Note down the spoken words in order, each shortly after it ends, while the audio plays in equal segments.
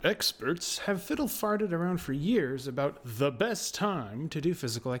Experts have fiddle-farted around for years about the best time to do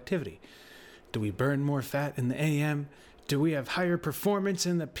physical activity. Do we burn more fat in the AM? Do we have higher performance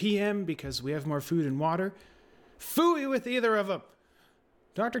in the PM because we have more food and water? Phooey with either of them.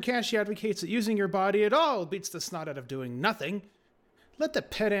 Dr. Kashey advocates that using your body at all beats the snot out of doing nothing. Let the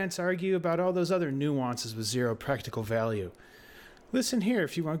pedants argue about all those other nuances with zero practical value. Listen here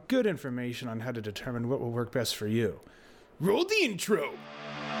if you want good information on how to determine what will work best for you. Roll the intro!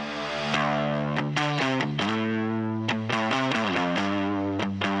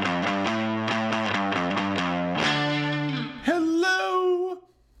 Hello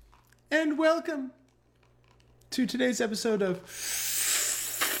and welcome to today's episode of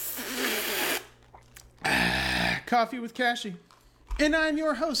Coffee with Kashey. And I'm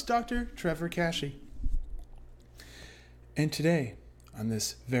your host, Dr. Trevor Kashey. And today, on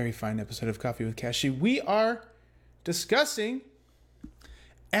this very fine episode of Coffee with Kashey, we are discussing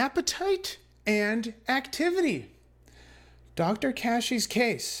appetite and activity. Dr. Kashey's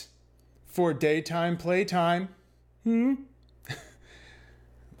case for daytime playtime. Love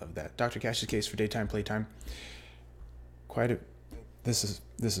that. Dr. Kashey's case for daytime playtime. This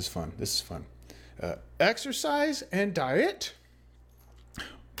is fun. Exercise and diet.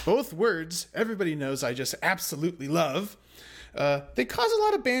 Both words everybody knows I just absolutely love. They cause a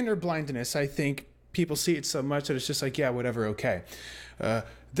lot of banner blindness. I think people see it so much that it's just like, yeah, whatever, okay.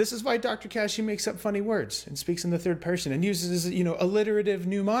 This is why Dr. Kashey makes up funny words and speaks in the third person and uses, alliterative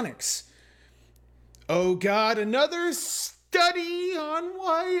mnemonics. Oh God, another study on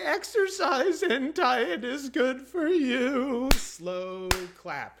why exercise and diet is good for you. Slow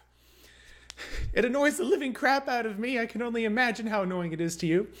clap. It annoys the living crap out of me. I can only imagine how annoying it is to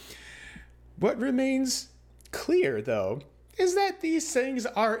you. What remains clear, though, is that these things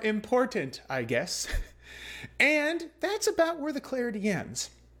are important, I guess. And that's about where the clarity ends.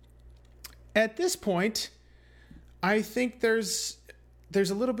 At this point, I think there's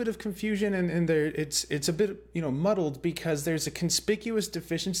a little bit of confusion and it's a bit muddled because there's a conspicuous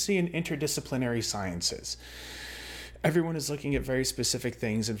deficiency in interdisciplinary sciences. Everyone is looking at very specific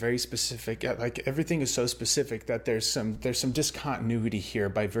things and very specific, like everything is so specific that there's some discontinuity here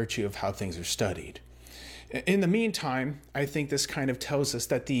by virtue of how things are studied. In the meantime, I think this kind of tells us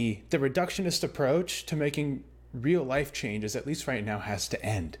that the reductionist approach to making real life changes, at least right now, has to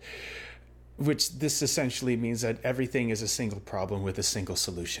end. Which this essentially means that everything is a single problem with a single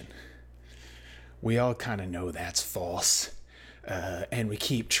solution. We all kind of know that's false. And we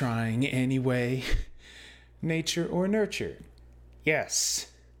keep trying anyway. Nature or nurture? Yes.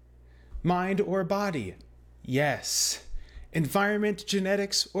 Mind or body? Yes. Environment,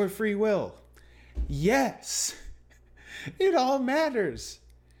 genetics, or free will? Yes. It all matters.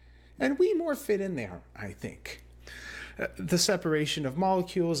 And we more fit in there, I think. The separation of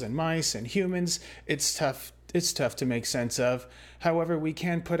molecules and mice and humans, it's tough to make sense of. However, we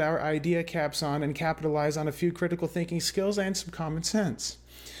can put our idea caps on and capitalize on a few critical thinking skills and some common sense.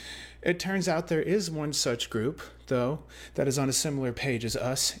 It turns out there is one such group, though, that is on a similar page as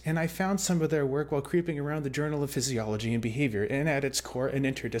us, and I found some of their work while creeping around the Journal of Physiology and Behavior, and at its core, an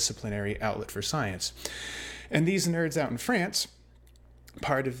interdisciplinary outlet for science. And these nerds out in France,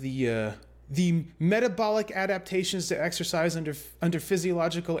 part of the metabolic adaptations to exercise under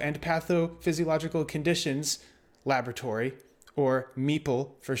physiological and pathophysiological conditions laboratory, or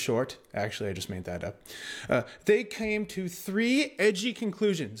MEEPL for short. Actually, I just made that up. They came to 3 edgy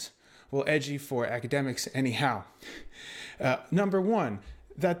conclusions. Well, edgy for academics anyhow. Number 1,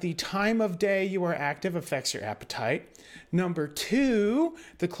 that the time of day you are active affects your appetite. Number 2,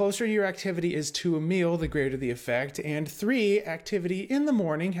 the closer your activity is to a meal, the greater the effect. And 3, activity in the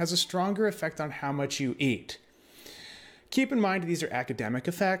morning has a stronger effect on how much you eat. Keep in mind these are academic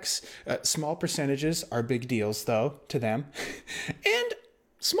effects. Small percentages are big deals, though, to them. And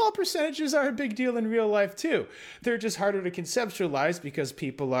small percentages are a big deal in real life, too. They're just harder to conceptualize because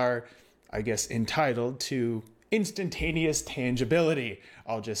people are, I guess, entitled to instantaneous tangibility.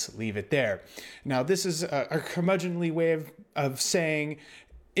 I'll just leave it there. Now, this is a curmudgeonly way of saying,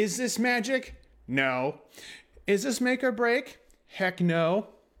 is this magic? No. Is this make or break? Heck no.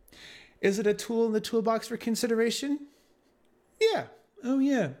 Is it a tool in the toolbox for consideration? Yeah. Oh,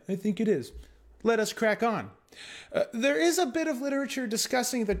 yeah, I think it is. Let us crack on. There is a bit of literature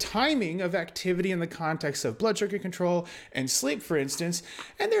discussing the timing of activity in the context of blood sugar control and sleep, for instance,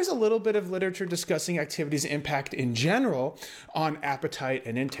 and there's a little bit of literature discussing activity's impact in general on appetite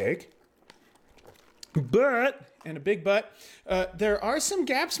and intake. But, and a big but, there are some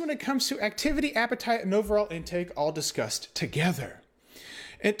gaps when it comes to activity, appetite, and overall intake all discussed together.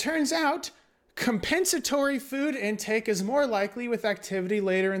 It turns out compensatory food intake is more likely with activity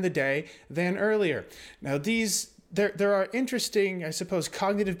later in the day than earlier. Now, there are interesting, I suppose,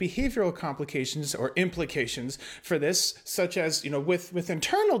 cognitive behavioral complications or implications for this, such as, with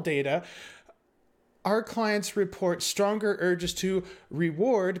internal data, our clients report stronger urges to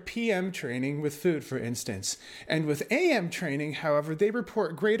reward PM training with food, for instance. And with AM training, however, they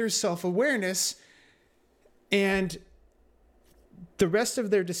report greater self-awareness, and the rest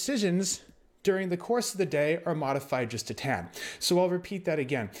of their decisions during the course of the day are modified just a tad. So I'll repeat that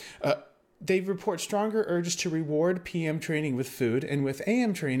again. They report stronger urges to reward PM training with food, and with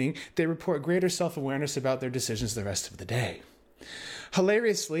AM training, they report greater self-awareness about their decisions the rest of the day.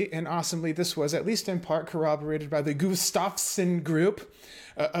 Hilariously and awesomely, this was, at least in part, corroborated by the Gustafsson group,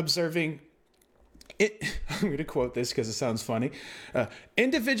 observing it. I'm going to quote this because it sounds funny.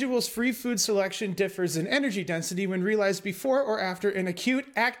 Individuals' free food selection differs in energy density when realized before or after an acute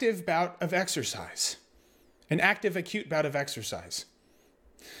active bout of exercise. An active acute bout of exercise.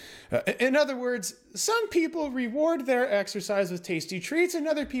 In other words, some people reward their exercise with tasty treats, and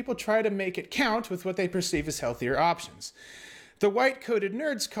other people try to make it count with what they perceive as healthier options. The white-coated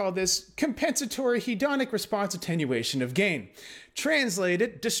nerds call this compensatory hedonic response attenuation of gain.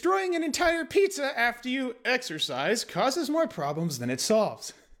 Translated, destroying an entire pizza after you exercise causes more problems than it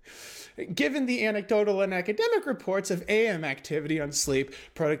solves. Given the anecdotal and academic reports of AM activity on sleep,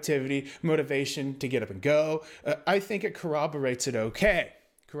 productivity, motivation to get up and go, I think it corroborates it okay.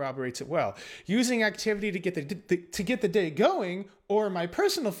 Corroborates it well. Using activity to get the day going, or my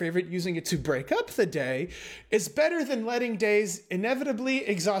personal favorite, using it to break up the day, is better than letting days' inevitably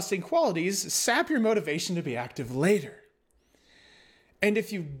exhausting qualities sap your motivation to be active later. And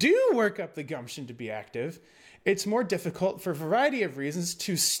if you do work up the gumption to be active, it's more difficult for a variety of reasons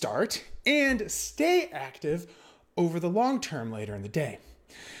to start and stay active over the long term later in the day.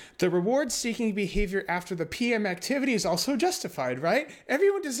 The reward-seeking behavior after the PM activity is also justified, right?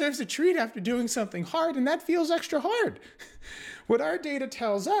 Everyone deserves a treat after doing something hard, and that feels extra hard. What our data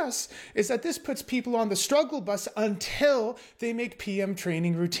tells us is that this puts people on the struggle bus until they make PM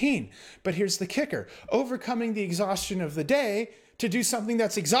training routine. But here's the kicker. Overcoming the exhaustion of the day to do something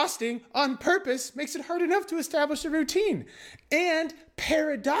that's exhausting on purpose makes it hard enough to establish a routine. And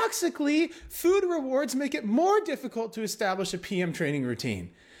paradoxically, food rewards make it more difficult to establish a PM training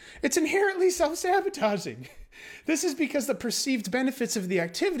routine. It's inherently self-sabotaging. This is because the perceived benefits of the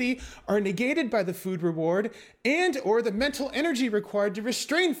activity are negated by the food reward and or the mental energy required to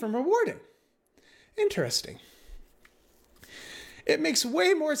restrain from rewarding. Interesting. It makes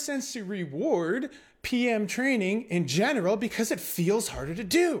way more sense to reward PM training in general because it feels harder to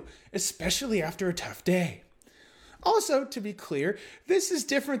do, especially after a tough day. Also, to be clear, this is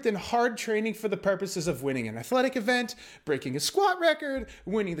different than hard training for the purposes of winning an athletic event, breaking a squat record,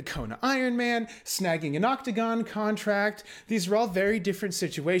 winning the Kona Ironman, snagging an octagon contract. These are all very different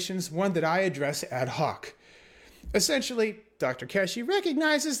situations, one that I address ad hoc. Essentially, Dr. Kashey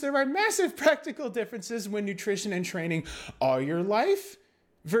recognizes there are massive practical differences when nutrition and training are your life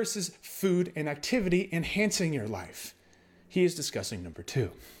versus food and activity enhancing your life. He is discussing number 2.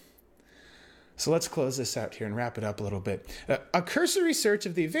 So let's close this out here and wrap it up a little bit. A cursory search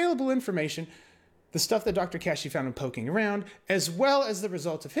of the available information, the stuff that Dr. Kashey found in poking around, as well as the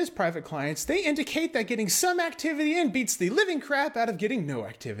results of his private clients, they indicate that getting some activity in beats the living crap out of getting no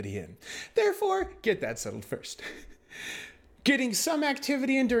activity in. Therefore, get that settled first. Getting some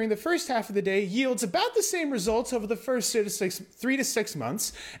activity in during the first half of the day yields about the same results over the first 3 to 6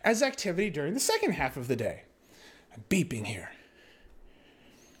 months as activity during the second half of the day. I'm beeping here.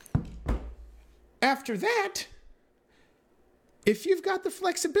 After that, if you've got the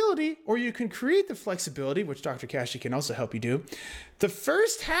flexibility, or you can create the flexibility, which Dr. Kashey can also help you do, the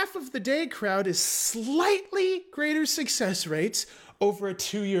first half of the day crowd is slightly greater success rates over a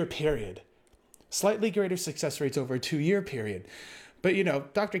 2-year period. Slightly greater success rates over a 2-year period. But,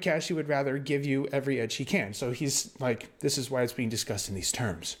 Dr. Kashey would rather give you every edge he can. So he's like, this is why it's being discussed in these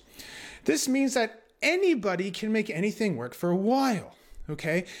terms. This means that anybody can make anything work for a while.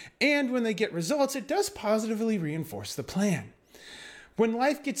 Okay? And when they get results, it does positively reinforce the plan. When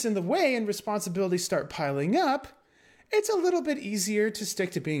life gets in the way and responsibilities start piling up, it's a little bit easier to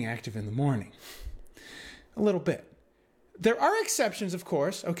stick to being active in the morning. A little bit. There are exceptions, of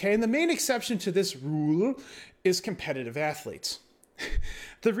course, okay? And the main exception to this rule is competitive athletes.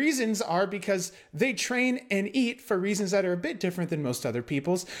 The reasons are because they train and eat for reasons that are a bit different than most other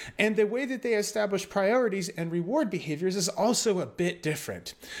people's, and the way that they establish priorities and reward behaviors is also a bit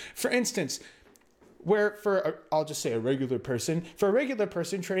different. For instance, Where I'll just say a regular person,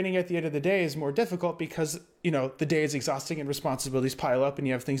 training at the end of the day is more difficult because, the day is exhausting and responsibilities pile up and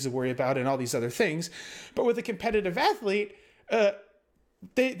you have things to worry about and all these other things. But with a competitive athlete,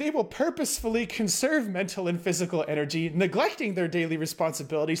 they will purposefully conserve mental and physical energy, neglecting their daily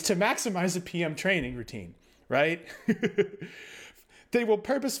responsibilities to maximize a PM training routine, right? They will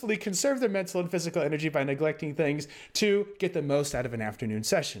purposefully conserve their mental and physical energy by neglecting things to get the most out of an afternoon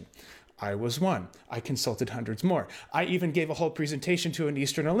session. I was one. I consulted hundreds more. I even gave a whole presentation to an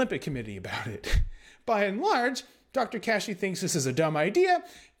Eastern Olympic Committee about it. By and large, Dr. Kashey thinks this is a dumb idea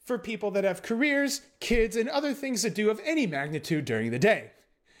for people that have careers, kids, and other things to do of any magnitude during the day.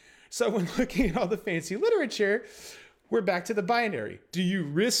 So when looking at all the fancy literature, we're back to the binary. Do you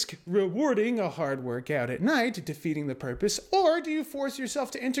risk rewarding a hard workout at night, defeating the purpose, or do you force yourself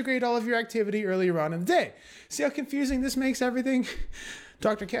to integrate all of your activity earlier on in the day? See how confusing this makes everything?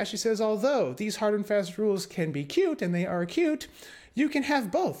 Dr. Kashey says, although these hard and fast rules can be cute, and they are cute, you can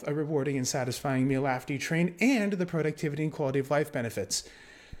have both a rewarding and satisfying meal after you train and the productivity and quality of life benefits.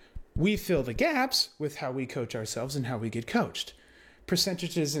 We fill the gaps with how we coach ourselves and how we get coached.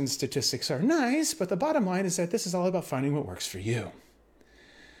 Percentages and statistics are nice, but the bottom line is that this is all about finding what works for you.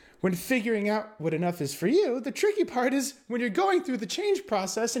 When figuring out what enough is for you, the tricky part is when you're going through the change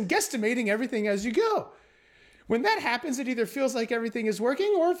process and guesstimating everything as you go. When that happens, it either feels like everything is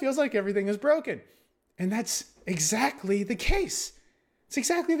working or it feels like everything is broken. And that's exactly the case. It's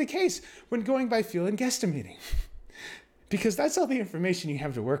exactly the case when going by feel and guesstimating. Because that's all the information you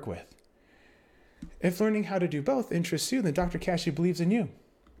have to work with. If learning how to do both interests you, then Dr. Kashey believes in you.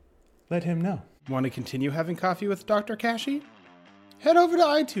 Let him know. Want to continue having coffee with Dr. Kashey? Head over to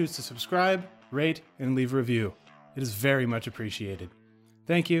iTunes to subscribe, rate, and leave a review. It is very much appreciated.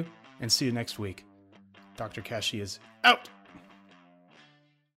 Thank you, and see you next week. Dr. Kashey is out.